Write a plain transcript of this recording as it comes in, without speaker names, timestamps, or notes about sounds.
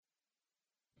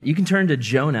You can turn to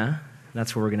Jonah.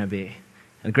 That's where we're going to be.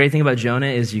 And the great thing about Jonah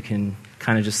is you can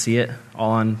kind of just see it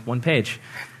all on one page,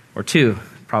 or two,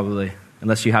 probably,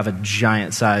 unless you have a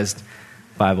giant-sized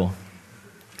Bible.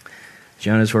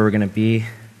 Jonah is where we're going to be,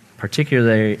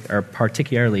 particularly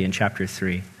in chapter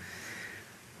 3.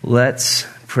 Let's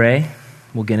pray.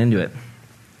 We'll get into it.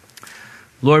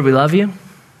 Lord, we love you.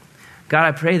 God,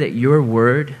 I pray that your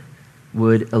word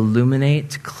would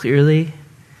illuminate clearly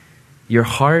your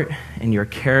heart and your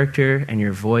character and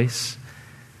your voice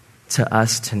to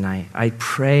us tonight. I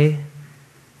pray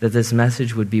that this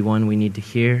message would be one we need to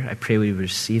hear. I pray we would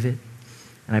receive it.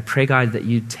 And I pray, God, that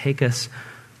you take us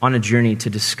on a journey to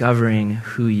discovering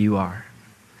who you are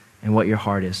and what your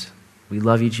heart is. We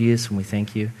love you, Jesus, and we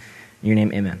thank you. In your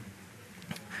name, amen.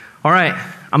 All right,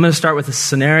 I'm going to start with a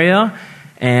scenario.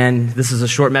 And this is a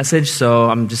short message, so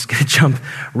I'm just going to jump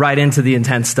right into the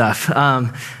intense stuff.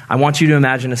 I want you to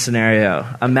imagine a scenario.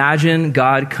 Imagine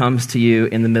God comes to you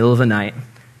in the middle of the night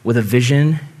with a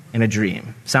vision and a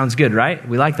dream. Sounds good, right?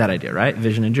 We like that idea, right?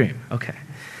 Vision and dream. Okay.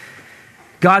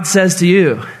 God says to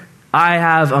you, I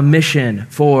have a mission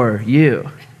for you.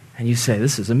 And you say,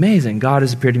 this is amazing. God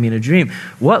has appeared to me in a dream.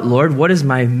 What, Lord? What is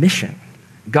my mission?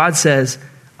 God says,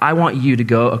 I want you to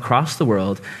go across the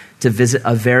world to visit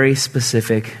a very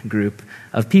specific group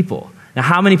of people. Now,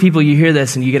 how many people you hear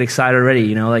this and you get excited already?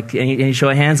 You know, like any show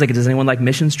of hands, like does anyone like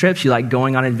missions trips? You like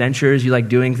going on adventures? You like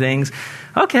doing things?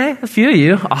 Okay, a few of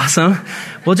you, awesome.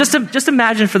 Well, just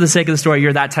imagine for the sake of the story,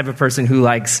 you're that type of person who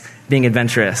likes being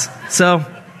adventurous. So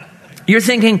you're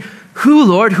thinking, who,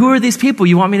 Lord? Who are these people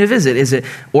you want me to visit? Is it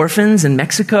orphans in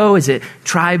Mexico? Is it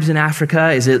tribes in Africa?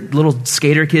 Is it little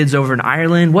skater kids over in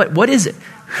Ireland? What is it?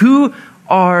 Who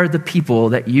are the people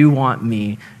that you want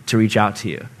me to reach out to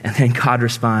you? And then God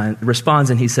responds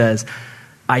and he says,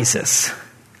 ISIS.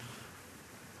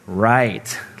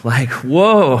 Right. Like,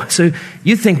 whoa. So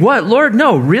you think, what, Lord?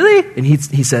 No, really? And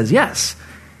he says, yes.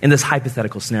 In this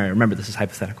hypothetical scenario. Remember, this is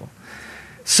hypothetical.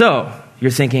 So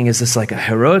you're thinking, is this like a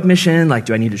heroic mission? Like,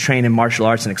 do I need to train in martial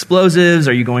arts and explosives?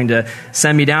 Are you going to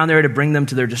send me down there to bring them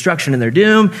to their destruction and their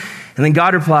doom? And then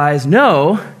God replies,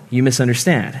 no, you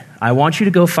misunderstand. I want you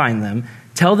to go find them.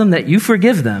 Tell them that you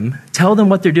forgive them, tell them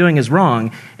what they're doing is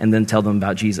wrong, and then tell them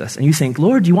about Jesus. And you think,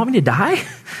 Lord, do you want me to die?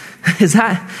 Is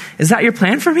that your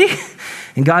plan for me?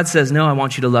 And God says, no, I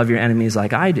want you to love your enemies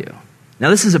like I do. Now,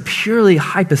 this is a purely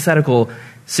hypothetical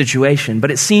situation,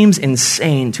 but it seems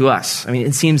insane to us. I mean,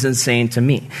 it seems insane to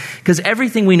me. Because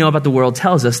everything we know about the world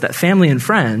tells us that family and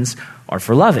friends are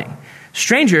for loving.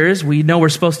 Strangers, we know we're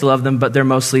supposed to love them, but they're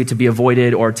mostly to be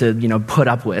avoided or to, put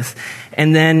up with.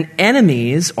 And then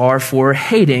enemies are for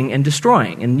hating and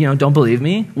destroying. And, don't believe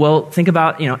me? Well, think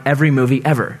about, every movie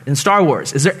ever. In Star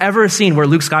Wars, is there ever a scene where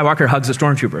Luke Skywalker hugs a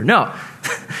stormtrooper? No.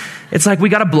 It's like, we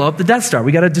got to blow up the Death Star.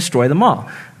 We got to destroy them all.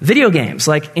 Video games,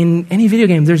 like in any video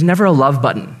game, there's never a love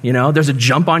button. There's a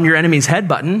jump on your enemy's head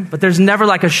button, but there's never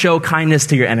like a show kindness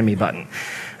to your enemy button.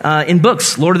 In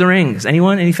books, Lord of the Rings.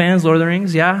 Anyone? Any fans? Lord of the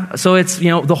Rings? Yeah? So it's,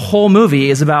 the whole movie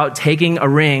is about taking a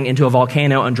ring into a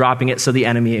volcano and dropping it so the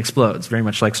enemy explodes, very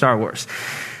much like Star Wars.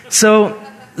 So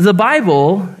the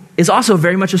Bible is also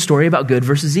very much a story about good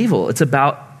versus evil. It's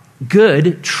about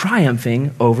good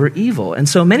triumphing over evil. And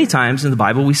so many times in the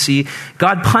Bible, we see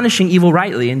God punishing evil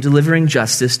rightly and delivering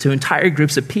justice to entire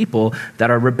groups of people that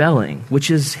are rebelling,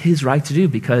 which is his right to do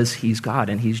because he's God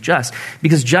and he's just.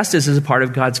 Because justice is a part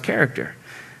of God's character.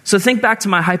 So think back to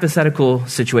my hypothetical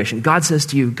situation. God says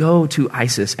to you, go to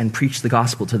ISIS and preach the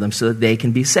gospel to them so that they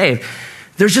can be saved.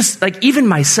 There's just like, even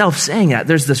myself saying that,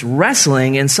 there's this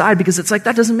wrestling inside because it's like,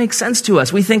 that doesn't make sense to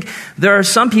us. We think there are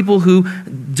some people who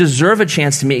deserve a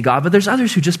chance to meet God, but there's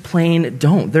others who just plain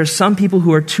don't. There's some people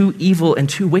who are too evil and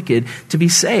too wicked to be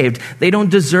saved. They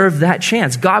don't deserve that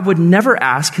chance. God would never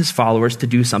ask his followers to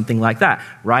do something like that,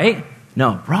 right?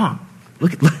 No, wrong.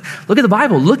 Look at the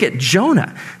Bible. Look at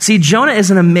Jonah. See, Jonah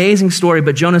is an amazing story,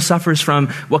 but Jonah suffers from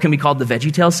what can be called the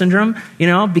VeggieTale syndrome,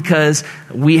 because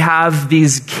we have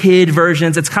these kid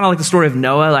versions. It's kind of like the story of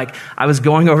Noah. Like, I was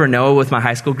going over Noah with my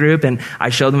high school group, and I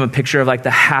showed them a picture of like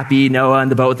the happy Noah and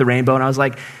the boat with the rainbow, and I was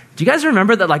like, do you guys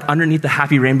remember that like underneath the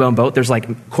happy rainbow boat, there's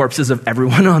like corpses of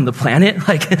everyone on the planet?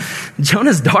 Like,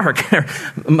 Jonah's dark.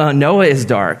 Noah is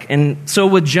dark. And so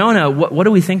with Jonah, what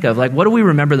do we think of? Like, what do we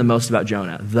remember the most about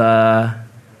Jonah? The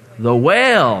The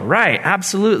whale, right,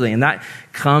 absolutely. And that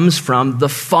comes from the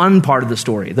fun part of the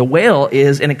story. The whale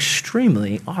is an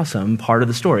extremely awesome part of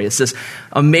the story. It's this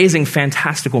amazing,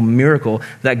 fantastical miracle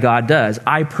that God does.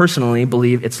 I personally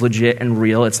believe it's legit and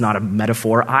real. It's not a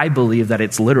metaphor. I believe that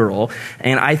it's literal.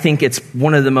 And I think it's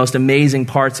one of the most amazing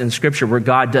parts in Scripture where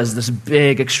God does this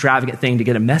big, extravagant thing to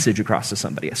get a message across to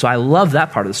somebody. So I love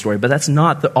that part of the story, but that's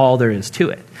not all there is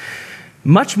to it.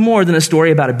 Much more than a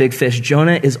story about a big fish,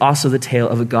 Jonah is also the tale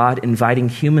of a God inviting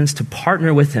humans to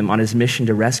partner with him on his mission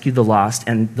to rescue the lost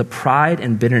and the pride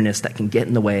and bitterness that can get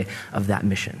in the way of that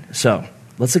mission. So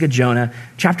let's look at Jonah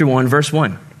chapter 1, verse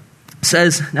 1. It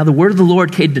says, "Now the word of the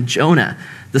Lord came to Jonah,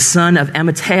 the son of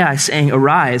Amittai, saying,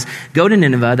 'Arise, go to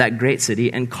Nineveh, that great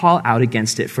city, and call out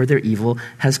against it, for their evil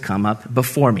has come up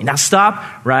before me.'" Now stop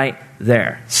right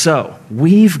there. So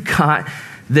we've got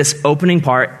this opening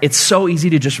part. It's so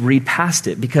easy to just read past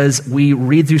it because we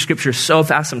read through Scripture so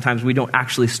fast sometimes we don't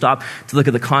actually stop to look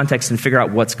at the context and figure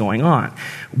out what's going on.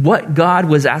 What God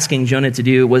was asking Jonah to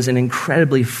do was an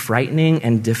incredibly frightening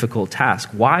and difficult task.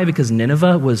 Why? Because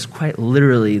Nineveh was quite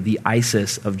literally the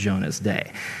ISIS of Jonah's day.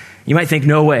 You might think,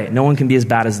 no way, no one can be as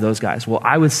bad as those guys. Well,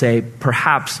 I would say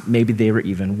perhaps maybe they were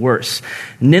even worse.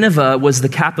 Nineveh was the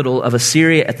capital of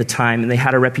Assyria at the time, and they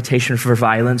had a reputation for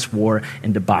violence, war,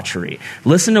 and debauchery.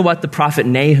 Listen to what the prophet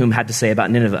Nahum had to say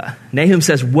about Nineveh. Nahum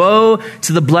says, "Woe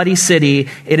to the bloody city.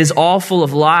 It is all full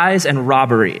of lies and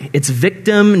robbery. Its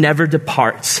victim never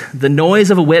departs. The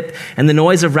noise of a whip and the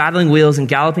noise of rattling wheels and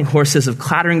galloping horses, of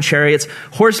clattering chariots,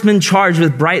 horsemen charged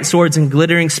with bright swords and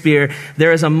glittering spear.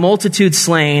 There is a multitude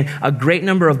slain, a great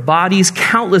number of bodies,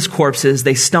 countless corpses.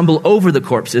 They stumble over the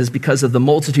corpses because of the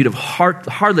multitude of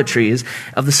harlotries,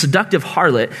 of the seductive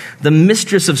harlot, the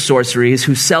mistress of sorceries,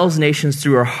 who sells nations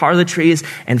through her harlotries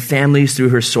and families through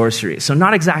her sorcery." So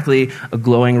not exactly a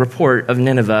glowing report of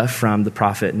Nineveh from the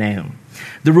prophet Nahum.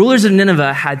 The rulers of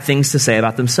Nineveh had things to say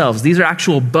about themselves. These are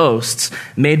actual boasts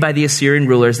made by the Assyrian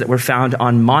rulers that were found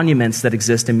on monuments that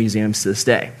exist in museums to this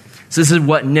day. So this is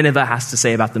what Nineveh has to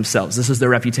say about themselves. This is their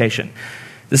reputation.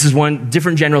 This is one,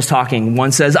 different generals talking.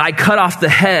 One says, "I cut off the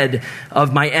head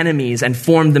of my enemies and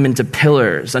formed them into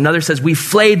pillars." Another says, "We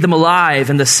flayed them alive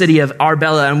in the city of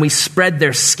Arbela, and we spread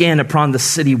their skin upon the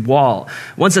city wall."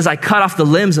 One says, "I cut off the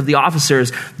limbs of the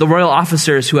officers, the royal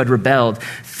officers who had rebelled.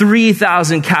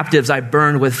 3,000 captives I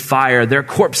burned with fire. Their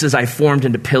corpses I formed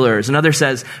into pillars." Another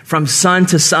says, "From son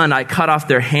to son I cut off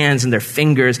their hands and their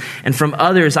fingers, and from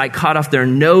others I cut off their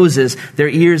noses, their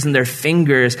ears, and their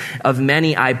fingers. Of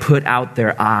many I put out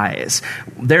their eyes."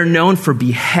 They're known for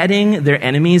beheading their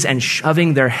enemies and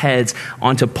shoving their heads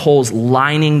onto poles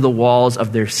lining the walls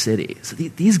of their cities.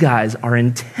 These guys are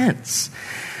intense.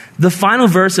 The final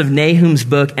verse of Nahum's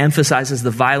book emphasizes the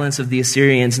violence of the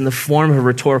Assyrians in the form of a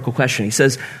rhetorical question. He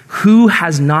says, "Who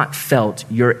has not felt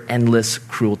your endless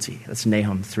cruelty?" That's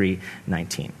Nahum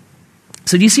 3:19.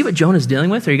 So do you see what Jonah's dealing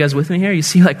with? Are you guys with me here? You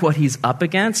see like what he's up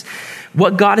against?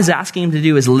 What God is asking him to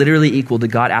do is literally equal to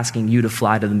God asking you to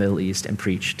fly to the Middle East and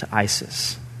preach to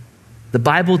ISIS. The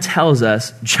Bible tells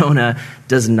us Jonah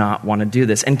does not want to do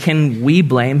this. And can we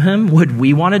blame him? Would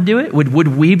we want to do it? Would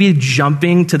we be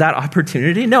jumping to that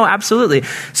opportunity? No, absolutely.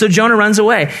 So Jonah runs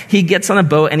away. He gets on a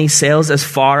boat and he sails as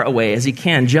far away as he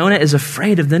can. Jonah is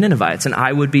afraid of the Ninevites, and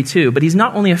I would be too. But he's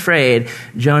not only afraid,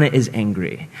 Jonah is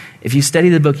angry. If you study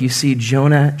the book, you see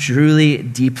Jonah truly,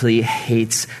 deeply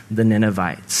hates the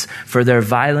Ninevites. For their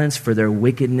violence, for their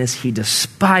wickedness, he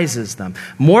despises them.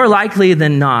 More likely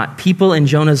than not, people in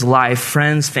Jonah's life,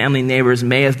 friends, family, neighbors,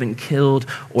 may have been killed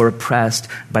or oppressed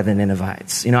by the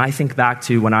Ninevites. You know, I think back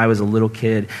to when I was a little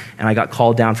kid and I got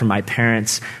called down from my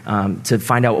parents to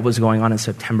find out what was going on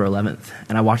September 11th.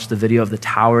 And I watched the video of the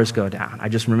towers go down. I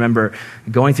just remember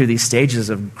going through these stages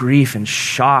of grief and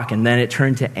shock, and then it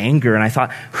turned to anger. And I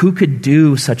thought, who could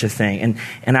do such a thing?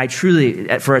 And I truly,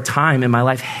 for a time in my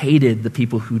life, hated the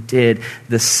people who did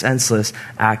this senseless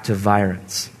act of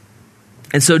violence.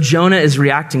 And so Jonah is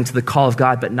reacting to the call of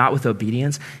God, but not with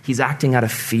obedience. He's acting out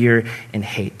of fear and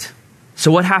hate.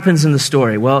 So what happens in the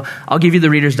story? Well, I'll give you the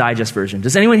Reader's Digest version.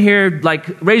 Does anyone here,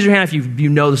 raise your hand if you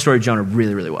know the story of Jonah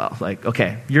really, really well.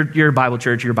 Okay, you're a Bible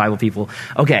church, you're Bible people.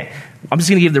 Okay, I'm just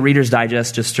going to give the Reader's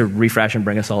Digest just to refresh and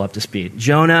bring us all up to speed.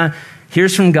 Jonah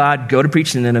hears from God, go to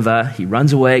preach to Nineveh. He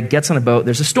runs away, gets on a boat.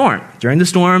 There's a storm. During the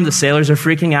storm, the sailors are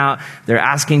freaking out. They're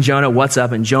asking Jonah, what's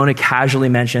up? And Jonah casually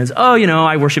mentions,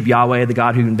 I worship Yahweh, the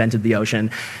God who invented the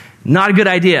ocean. Not a good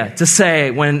idea to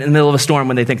say when in the middle of a storm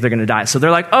when they think they're going to die. So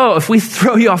they're like, if we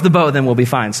throw you off the boat, then we'll be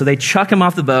fine. So they chuck him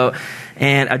off the boat,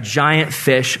 and a giant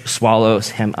fish swallows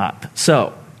him up.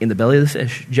 So in the belly of the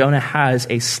fish, Jonah has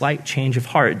a slight change of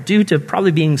heart due to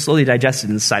probably being slowly digested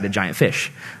inside a giant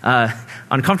fish.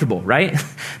 Uncomfortable, right?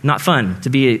 Not fun to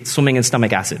be swimming in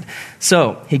stomach acid.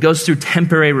 So he goes through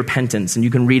temporary repentance, and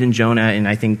you can read in Jonah in,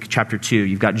 I think, chapter 2,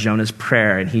 you've got Jonah's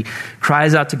prayer, and he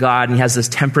cries out to God, and he has this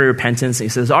temporary repentance, and he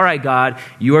says, all right, God,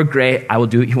 you are great. I will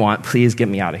do what you want. Please get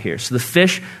me out of here. So the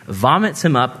fish vomits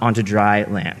him up onto dry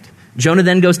land. Jonah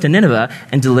then goes to Nineveh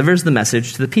and delivers the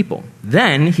message to the people.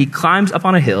 Then he climbs up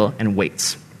on a hill and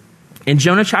waits. In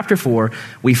Jonah chapter 4,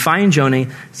 we find Jonah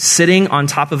sitting on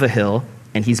top of a hill,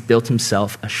 and he's built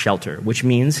himself a shelter, which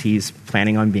means he's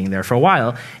planning on being there for a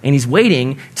while, and he's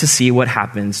waiting to see what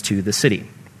happens to the city.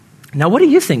 Now, what do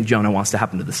you think Jonah wants to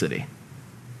happen to the city?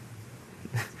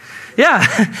 Yeah,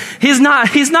 he's not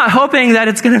hoping that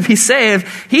it's going to be saved.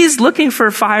 He's looking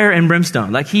for fire and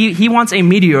brimstone. Like he wants a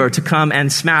meteor to come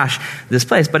and smash this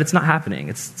place, but it's not happening.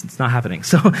 It's not happening.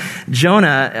 So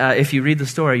Jonah, if you read the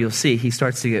story, you'll see he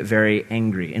starts to get very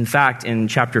angry. In fact, in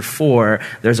chapter 4,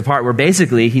 there's a part where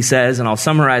basically he says, and I'll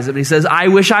summarize it, but he says, I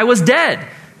wish I was dead.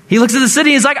 He looks at the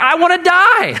city, he's like, I want to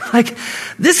die. Like,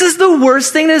 this is the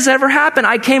worst thing that has ever happened.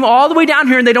 I came all the way down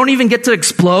here and they don't even get to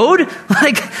explode.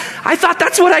 Like, I thought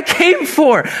that's what I came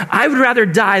for. I would rather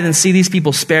die than see these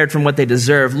people spared from what they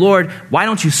deserve. Lord, why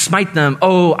don't you smite them?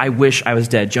 Oh, I wish I was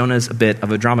dead. Jonah's a bit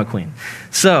of a drama queen.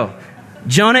 So,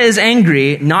 Jonah is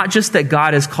angry, not just that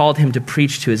God has called him to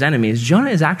preach to his enemies. Jonah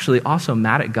is actually also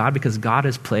mad at God because God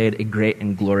has played a great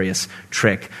and glorious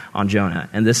trick on Jonah.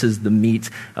 And this is the meat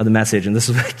of the message, and this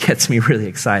is what gets me really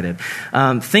excited.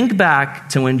 Think back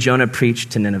to when Jonah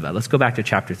preached to Nineveh. Let's go back to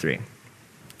chapter 3.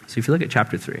 So if you look at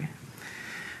chapter 3,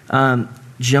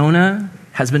 Jonah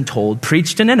has been told,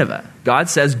 preach to Nineveh. God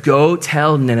says, go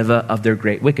tell Nineveh of their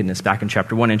great wickedness, back in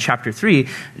chapter 1. In chapter 3,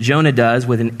 Jonah does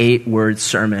with an 8-word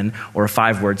sermon or a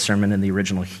 5-word sermon in the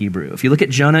original Hebrew. If you look at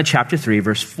Jonah chapter 3,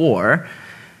 verse 4,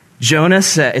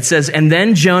 it says, and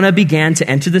then Jonah began to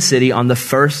enter the city on the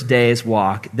first day's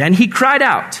walk. Then he cried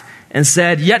out and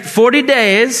said, yet 40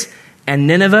 days, and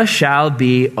Nineveh shall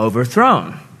be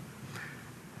overthrown.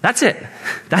 That's it.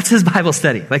 That's his Bible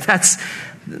study.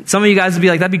 Some of you guys would be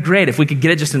like, that'd be great if we could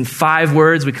get it just in 5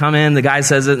 words. We come in, the guy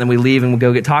says it, and then we leave and we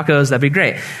go get tacos. That'd be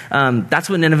great. That's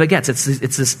what Nineveh gets. It's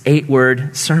this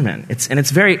 8-word sermon.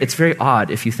 It's very odd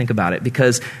if you think about it,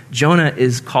 because Jonah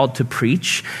is called to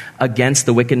preach against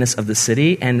the wickedness of the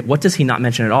city. And what does he not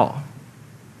mention at all?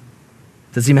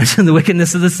 Does he mention the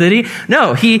wickedness of the city?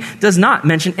 No, he does not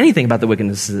mention anything about the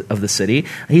wickedness of the city.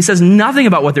 He says nothing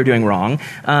about what they're doing wrong.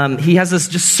 He has this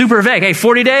just super vague, hey,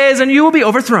 40 days and you will be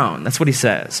overthrown. That's what he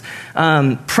says.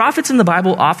 Prophets in the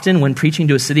Bible often, when preaching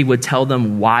to a city, would tell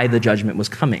them why the judgment was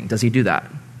coming. Does he do that?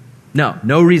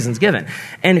 No reasons given.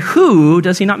 And who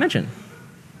does he not mention?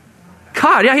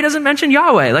 God. Yeah, he doesn't mention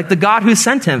Yahweh, like the God who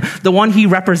sent him, the one he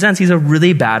represents. He's a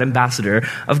really bad ambassador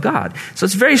of God. So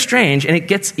it's very strange, and it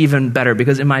gets even better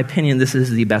because, in my opinion, this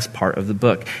is the best part of the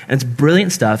book. And it's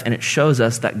brilliant stuff, and it shows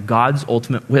us that God's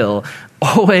ultimate will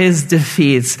always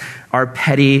defeats our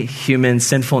petty, human,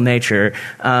 sinful nature.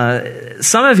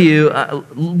 Some of you,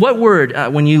 what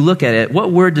word, when you look at it,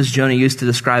 what word does Jonah use to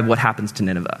describe what happens to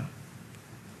Nineveh?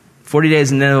 40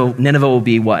 days and Nineveh will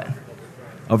be what?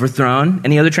 Overthrown.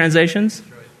 Any other translations?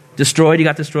 Destroyed. You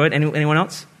got destroyed. Anyone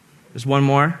else? There's one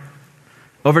more.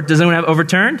 Does anyone have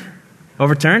overturned?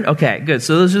 Overturned? Okay, good.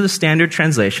 So those are the standard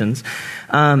translations. So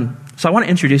I want to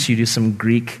introduce you to some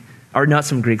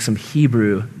some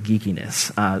Hebrew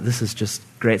geekiness. This is just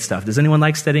great stuff. Does anyone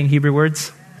like studying Hebrew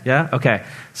words? Yeah? Okay.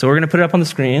 So we're going to put it up on the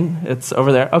screen. It's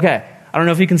over there. Okay. I don't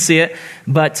know if you can see it,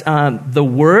 but the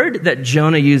word that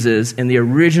Jonah uses in the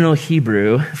original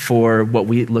Hebrew for what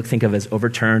we think of as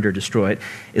overturned or destroyed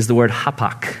is the word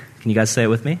hapak. Can you guys say it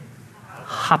with me?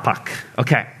 Hapak.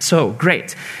 Okay, so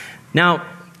great. Now,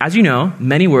 as you know,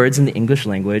 many words in the English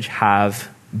language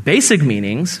have basic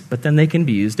meanings, but then they can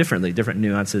be used differently, different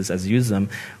nuances as you use them.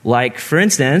 Like, for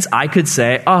instance, I could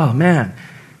say, oh man,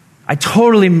 I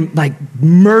totally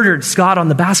murdered Scott on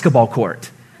the basketball court.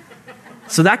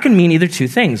 So that can mean either two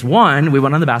things. One, we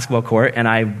went on the basketball court and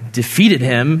I defeated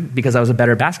him because I was a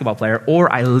better basketball player,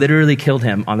 or I literally killed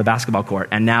him on the basketball court,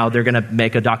 and now they're going to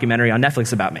make a documentary on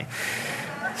Netflix about me.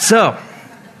 So,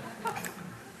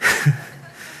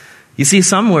 you see,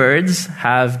 some words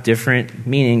have different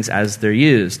meanings as they're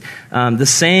used. The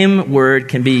same word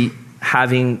can be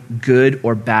having good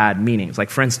or bad meanings.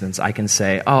 Like, for instance, I can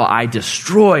say, oh, I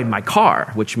destroyed my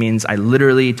car, which means I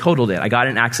literally totaled it. I got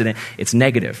in an accident. It's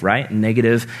negative, right?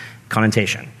 Negative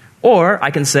connotation. Or I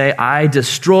can say, I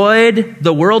destroyed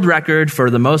the world record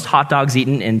for the most hot dogs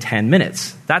eaten in 10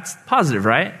 minutes. That's positive,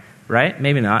 right? Right?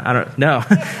 Maybe not. I don't know.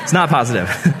 It's not positive.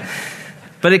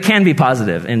 But it can be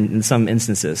positive in some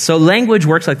instances. So language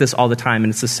works like this all the time,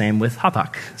 and it's the same with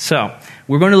hapak. So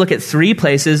we're going to look at 3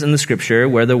 places in the scripture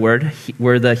where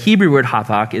the Hebrew word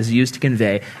hapak is used to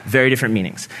convey very different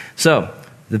meanings. So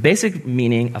the basic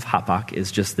meaning of hapak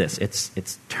is just this.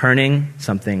 It's turning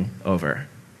something over.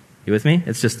 You with me?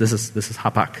 It's just, this is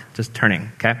hapak, just turning,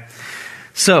 okay?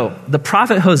 So the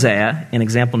prophet Hosea, in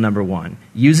example number 1,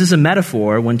 uses a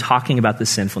metaphor when talking about the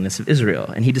sinfulness of Israel.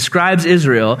 And he describes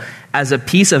Israel as a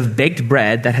piece of baked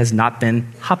bread that has not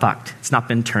been hapaked. It's not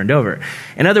been turned over.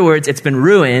 In other words, it's been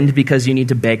ruined because you need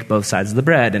to bake both sides of the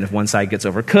bread. And if one side gets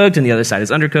overcooked and the other side is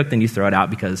undercooked, then you throw it out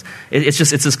because it's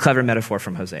this clever metaphor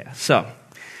from Hosea. So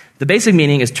the basic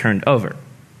meaning is turned over.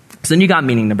 So then you got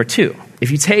meaning number 2.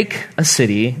 If you take a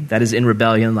city that is in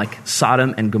rebellion like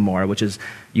Sodom and Gomorrah, which is,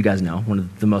 you guys know, one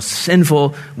of the most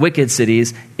sinful, wicked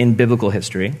cities in biblical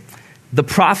history, the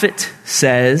prophet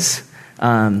says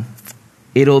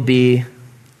it'll be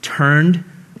turned.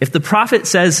 If the prophet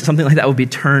says something like that will be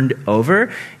turned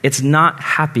over, it's not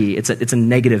happy. It's a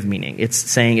negative meaning. It's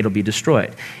saying it'll be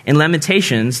destroyed. In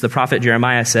Lamentations, the prophet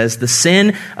Jeremiah says, "The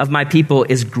sin of my people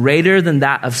is greater than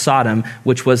that of Sodom,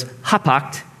 which was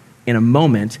hapaked in a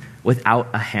moment without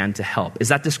a hand to help." Is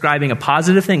that describing a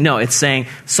positive thing? No, it's saying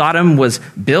Sodom was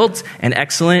built and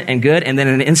excellent and good, and then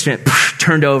in an instant,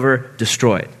 turned over,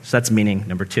 destroyed. So that's meaning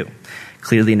number 2,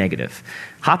 clearly negative.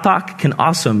 Hapak can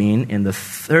also mean, in the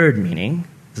 3rd meaning,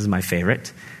 this is my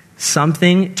favorite,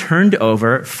 something turned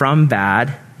over from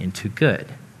bad into good,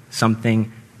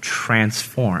 something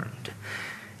transformed.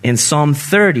 In Psalm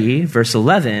 30, verse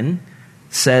 11,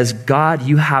 says, "God,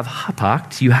 you have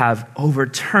hapaked, you have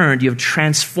overturned, you have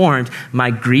transformed my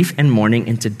grief and mourning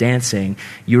into dancing.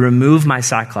 You remove my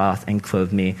sackcloth and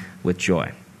clothe me with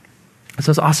joy."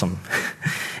 So it's awesome.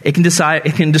 It can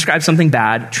describe something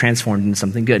bad transformed into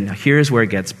something good. Now here's where it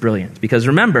gets brilliant. Because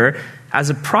remember, as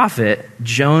a prophet,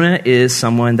 Jonah is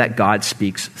someone that God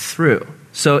speaks through.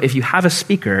 So if you have a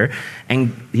speaker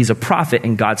and he's a prophet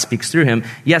and God speaks through him,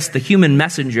 yes, the human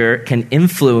messenger can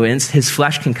influence, his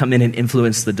flesh can come in and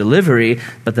influence the delivery,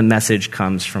 but the message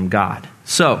comes from God.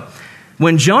 So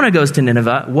when Jonah goes to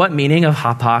Nineveh, what meaning of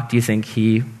hapak do you think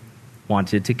he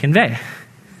wanted to convey?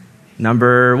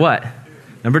 Number what?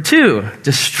 Number 2,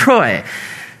 destroy.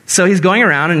 So he's going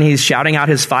around and he's shouting out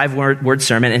his 5-word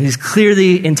sermon, and he's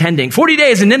clearly intending 40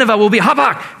 days and Nineveh will be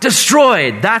hapak,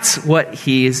 destroyed. That's what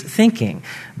he's thinking.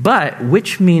 But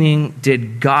which meaning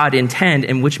did God intend,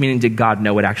 and which meaning did God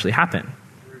know would actually happen?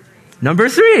 Number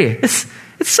 3. It's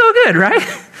so good, right?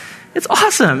 It's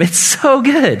awesome. It's so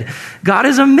good. God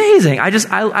is amazing.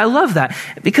 I love that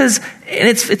because, and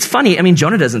it's funny. I mean,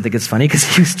 Jonah doesn't think it's funny because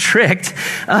he was tricked.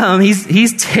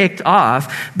 He's ticked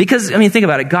off because, I mean, think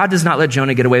about it. God does not let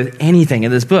Jonah get away with anything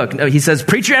in this book. No, he says,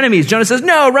 "Preach your enemies." Jonah says,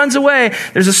 "No," runs away.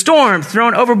 There's a storm,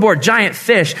 thrown overboard, giant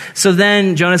fish. So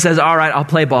then Jonah says, "All right, I'll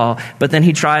play ball." But then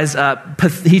he tries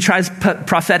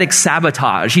prophetic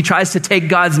sabotage. He tries to take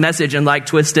God's message and like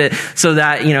twist it so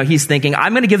that, he's thinking,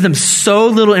 I'm going to give them so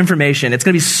little information. It's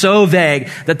going to be so vague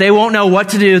that they won't know what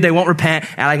to do. They won't repent.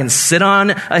 And I can sit on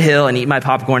a hill and eat my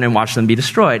popcorn and watch them be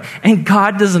destroyed. And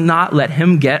God does not let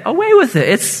him get away with it.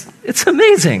 It's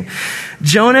amazing.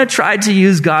 Jonah tried to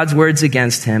use God's words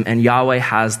against him, and Yahweh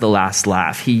has the last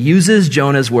laugh. He uses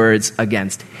Jonah's words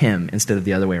against him instead of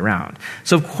the other way around.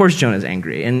 So of course Jonah's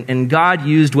angry. And God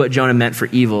used what Jonah meant for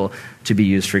evil to be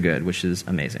used for good, which is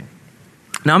amazing.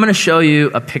 Now I'm going to show you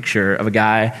a picture of a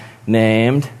guy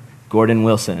named Gordon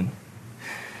Wilson.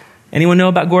 Anyone know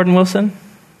about Gordon Wilson?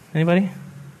 Anybody?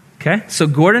 Okay. So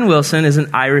Gordon Wilson is an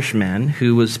Irishman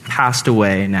who was passed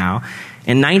away now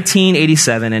in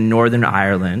 1987 in Northern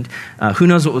Ireland. Who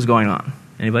knows what was going on?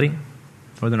 Anybody?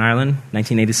 Northern Ireland,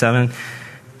 1987.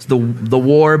 It's the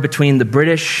war between the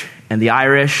British and the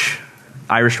Irish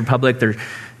Republic. They're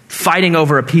fighting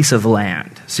over a piece of land.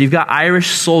 So you've got Irish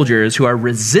soldiers who are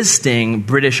resisting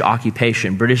British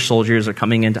occupation. British soldiers are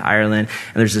coming into Ireland,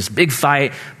 and there's this big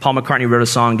fight. Paul McCartney wrote a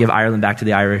song, "Give Ireland Back to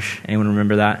the Irish." Anyone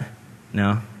remember that?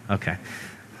 No? Okay.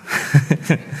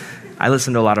 I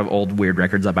listen to a lot of old weird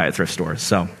records I buy at thrift stores.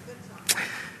 So,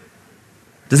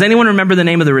 does anyone remember the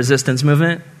name of the resistance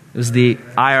movement? It was the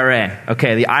IRA.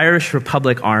 Okay, the Irish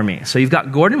Republic Army. So you've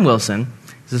got Gordon Wilson,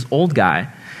 this old guy,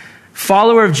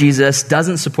 follower of Jesus,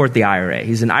 doesn't support the IRA.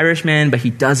 He's an Irishman, but he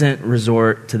doesn't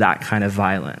resort to that kind of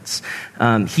violence.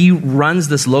 He runs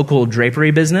this local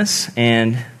drapery business,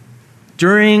 and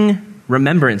during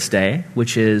Remembrance Day,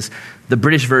 which is the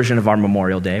British version of our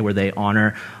Memorial Day, where they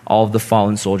honor all of the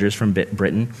fallen soldiers from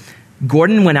Britain,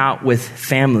 Gordon went out with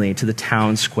family to the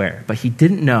town square, but he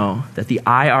didn't know that the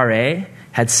IRA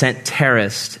had sent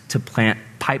terrorists to plant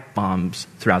pipe bombs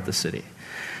throughout the city.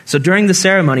 So during the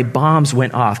ceremony, bombs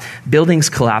went off, buildings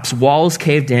collapsed, walls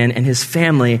caved in, and his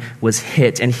family was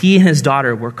hit. And he and his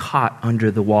daughter were caught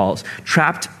under the walls,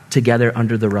 trapped together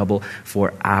under the rubble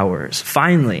for hours.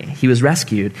 Finally, he was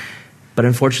rescued, but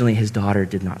unfortunately, his daughter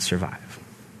did not survive.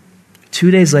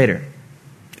 2 days later,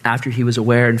 after he was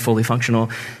aware and fully functional,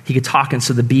 he could talk, and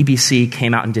so the BBC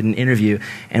came out and did an interview.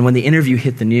 And when the interview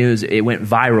hit the news, it went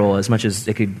viral as much as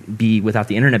it could be without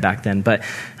the internet back then. But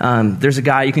there's a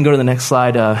guy, you can go to the next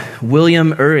slide,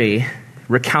 William Ury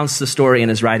recounts the story in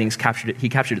his writings. He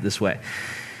captured it this way.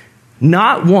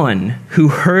 Not one who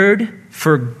heard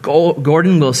for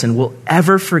Gordon Wilson will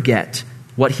ever forget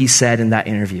what he said in that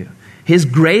interview. His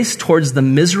grace towards the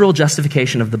miserable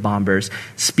justification of the bombers,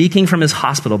 speaking from his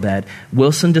hospital bed,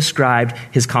 Wilson described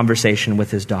his conversation with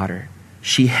his daughter.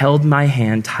 She held my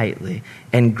hand tightly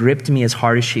and gripped me as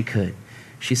hard as she could.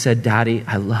 She said, "Daddy,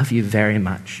 I love you very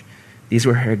much." These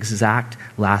were her exact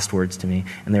last words to me,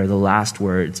 and they were the last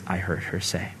words I heard her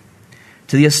say.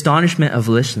 To the astonishment of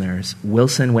listeners,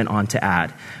 Wilson went on to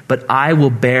add, "But I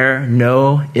will bear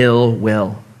no ill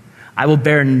will. I will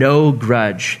bear no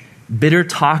grudge. Bitter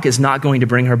talk is not going to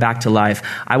bring her back to life.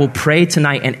 I will pray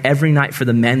tonight and every night for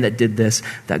the men that did this,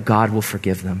 that God will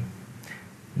forgive them."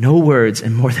 No words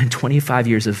in more than 25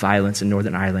 years of violence in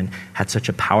Northern Ireland had such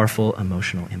a powerful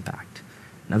emotional impact.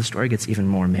 Now the story gets even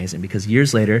more amazing because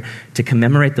years later, to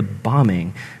commemorate the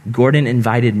bombing, Gordon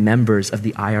invited members of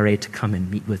the IRA to come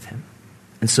and meet with him.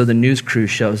 And so the news crew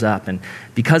shows up, and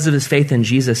because of his faith in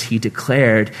Jesus, he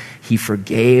declared he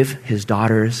forgave his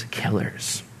daughter's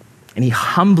killers. And he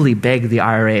humbly begged the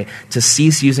IRA to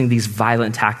cease using these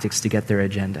violent tactics to get their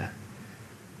agenda.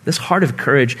 This heart of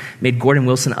courage made Gordon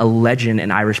Wilson a legend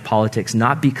in Irish politics,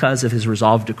 not because of his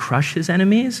resolve to crush his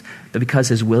enemies, but because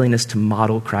of his willingness to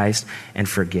model Christ and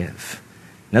forgive.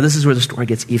 Now, this is where the story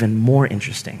gets even more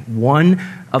interesting. One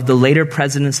of the later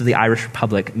presidents of the Irish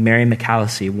Republic, Mary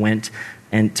McAllister, went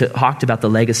and talked about the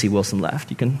legacy Wilson left.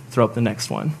 You can throw up the next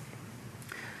one.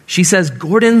 She says,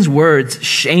 "Gordon's words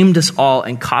shamed us all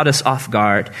and caught us off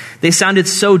guard. They sounded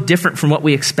so different from what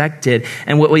we expected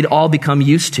and what we'd all become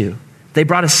used to. They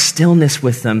brought a stillness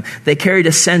with them. They carried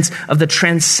a sense of the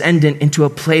transcendent into a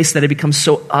place that had become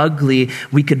so ugly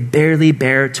we could barely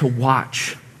bear to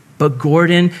watch. But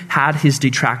Gordon had his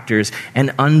detractors,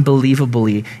 and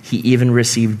unbelievably, he even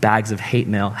received bags of hate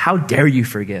mail. How dare you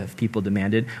forgive?" people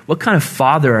demanded. "What kind of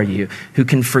father are you who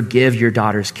can forgive your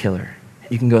daughter's killer?"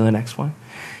 You can go to the next one.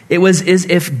 It was as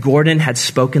if Gordon had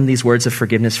spoken these words of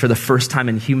forgiveness for the first time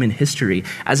in human history,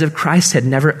 as if Christ had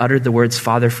never uttered the words,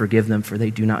 "Father, forgive them, for they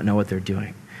do not know what they're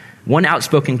doing." One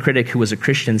outspoken critic who was a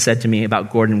Christian said to me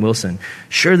about Gordon Wilson,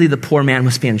 "Surely the poor man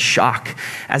must be in shock,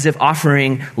 as if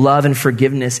offering love and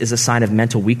forgiveness is a sign of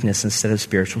mental weakness instead of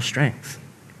spiritual strength."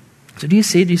 So do you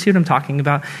see what I'm talking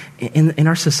about? In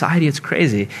our society, it's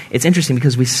crazy. It's interesting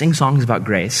because we sing songs about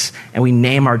grace, and we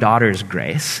name our daughters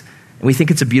Grace, and we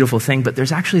think it's a beautiful thing, but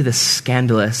there's actually this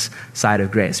scandalous side of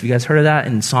grace. Have you guys heard of that?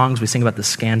 In songs, we sing about the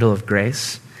scandal of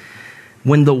grace.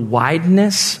 When the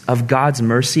wideness of God's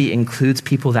mercy includes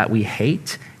people that we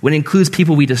hate, when it includes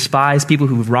people we despise, people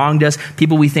who've wronged us,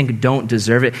 people we think don't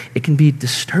deserve it, it can be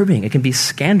disturbing. It can be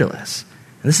scandalous.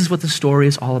 And this is what the story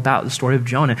is all about, the story of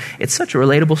Jonah. It's such a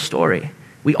relatable story.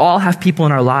 We all have people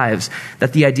in our lives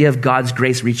that the idea of God's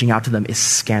grace reaching out to them is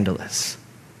scandalous.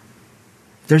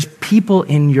 There's people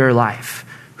in your life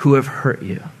who have hurt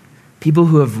you, people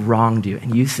who have wronged you,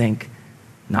 and you think,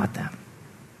 not them.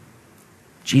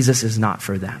 Jesus is not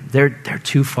for them. They're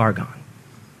too far gone.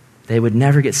 They would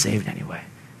never get saved anyway,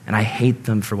 and I hate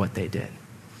them for what they did.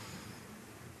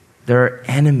 There are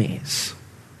enemies,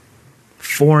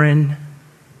 foreign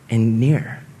and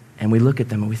near, and we look at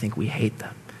them and we think we hate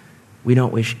them. We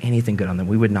don't wish anything good on them.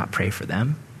 We would not pray for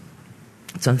them.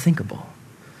 It's unthinkable.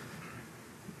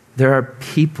 There are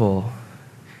people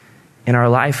in our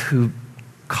life who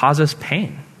cause us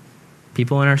pain.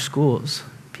 People in our schools,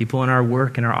 people in our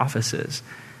work, in our offices.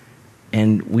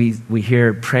 And we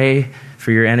hear, "Pray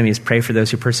for your enemies, pray for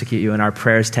those who persecute you." And our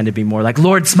prayers tend to be more like,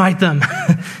 "Lord, smite them."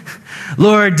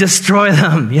 "Lord, destroy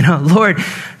them." "Lord,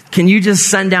 can you just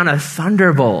send down a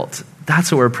thunderbolt?"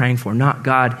 That's what we're praying for, not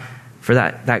God, for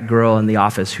that girl in the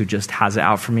office who just has it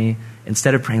out for me.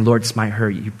 Instead of praying, "Lord, smite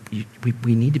her,"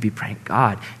 we need to be praying,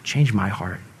 "God, change my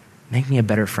heart. Make me a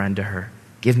better friend to her.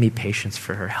 Give me patience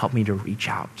for her. Help me to reach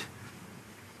out."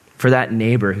 For that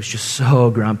neighbor who's just so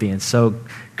grumpy and so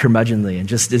curmudgeonly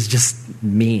and is just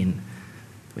mean,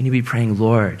 we need to be praying,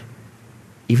 "Lord,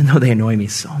 even though they annoy me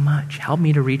so much, help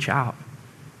me to reach out."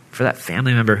 For that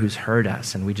family member who's hurt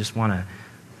us and we just want to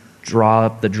draw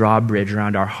up the drawbridge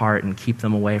around our heart and keep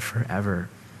them away forever,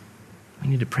 we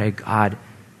need to pray, "God,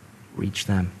 Reach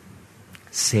them.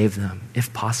 Save them.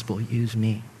 If possible, use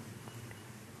me.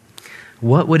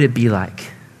 What would it be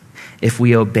like if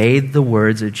we obeyed the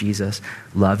words of Jesus,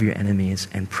 love your enemies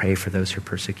and pray for those who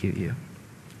persecute you?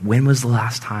 When was the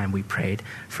last time we prayed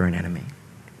for an enemy?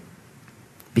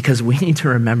 Because we need to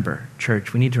remember,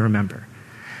 church, we need to remember,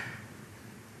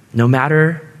 no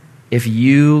matter if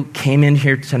you came in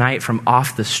here tonight from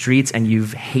off the streets and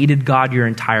you've hated God your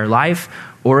entire life,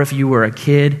 or if you were a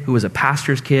kid who was a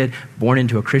pastor's kid, born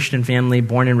into a Christian family,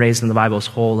 born and raised in the Bible his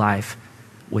whole life,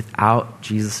 without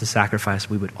Jesus' sacrifice,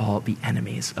 we would all be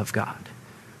enemies of God.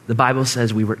 The Bible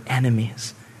says we were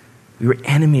enemies. We were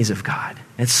enemies of God.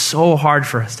 And it's so hard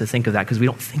for us to think of that because we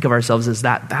don't think of ourselves as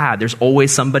that bad. There's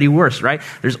always somebody worse, right?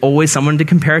 There's always someone to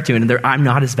compare to, and I'm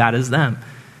not as bad as them.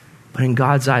 But in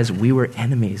God's eyes, we were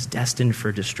enemies, destined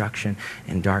for destruction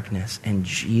and darkness. And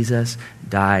Jesus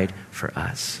died for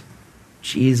us.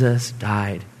 Jesus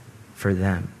died for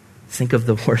them. Think of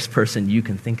the worst person you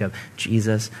can think of.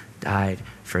 Jesus died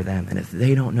for them. And if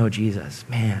they don't know Jesus,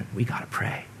 man, we got to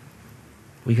pray.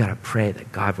 We got to pray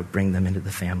that God would bring them into the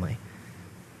family.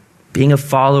 Being a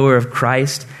follower of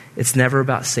Christ, it's never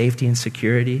about safety and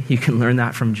security. You can learn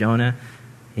that from Jonah.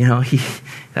 You know,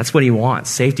 that's what he wants.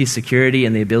 Safety, security,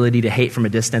 and the ability to hate from a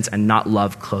distance and not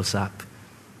love close up.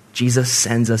 Jesus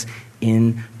sends us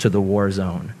into the war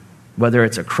zone. Whether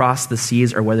it's across the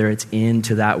seas or whether it's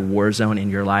into that war zone in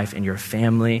your life, in your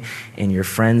family, in your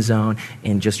friend zone,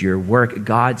 in just your work,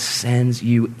 God sends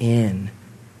you in.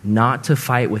 Not to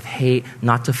fight with hate,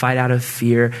 not to fight out of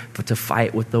fear, but to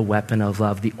fight with the weapon of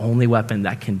love, the only weapon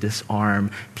that can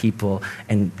disarm people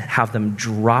and have them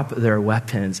drop their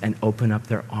weapons and open up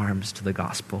their arms to the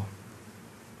gospel.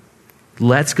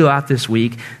 Let's go out this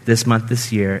week, this month,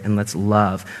 this year, and let's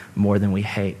love more than we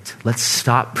hate. Let's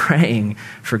stop praying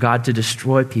for God to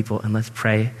destroy people, and let's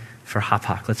pray for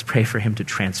Hapak. Let's pray for him to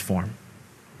transform,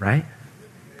 right?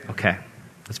 Okay,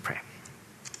 let's pray.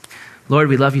 Lord,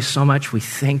 we love you so much. We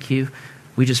thank you.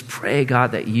 We just pray,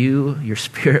 God, that your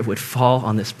Spirit would fall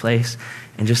on this place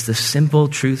and just the simple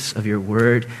truths of your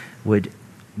word would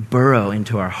burrow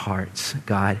into our hearts.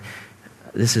 God,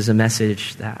 this is a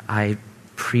message that I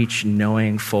preach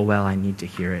knowing full well I need to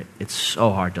hear it. It's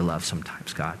so hard to love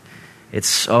sometimes, God. It's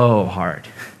so hard.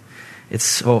 It's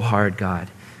so hard, God,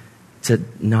 to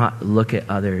not look at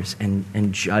others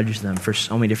and judge them for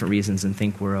so many different reasons and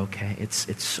think we're okay.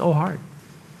 It's so hard.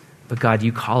 But God,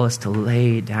 you call us to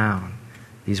lay down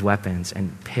these weapons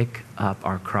and pick up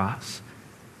our cross,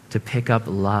 to pick up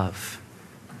love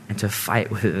and to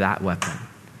fight with that weapon.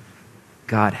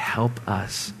 God, help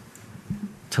us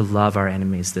to love our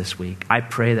enemies this week. I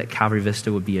pray that Calvary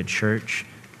Vista would be a church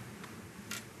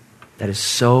that is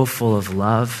so full of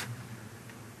love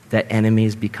that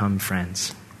enemies become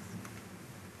friends.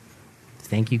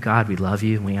 Thank you, God. We love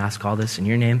you. And we ask all this in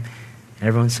your name. And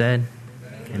everyone said,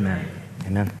 Amen.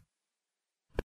 Amen.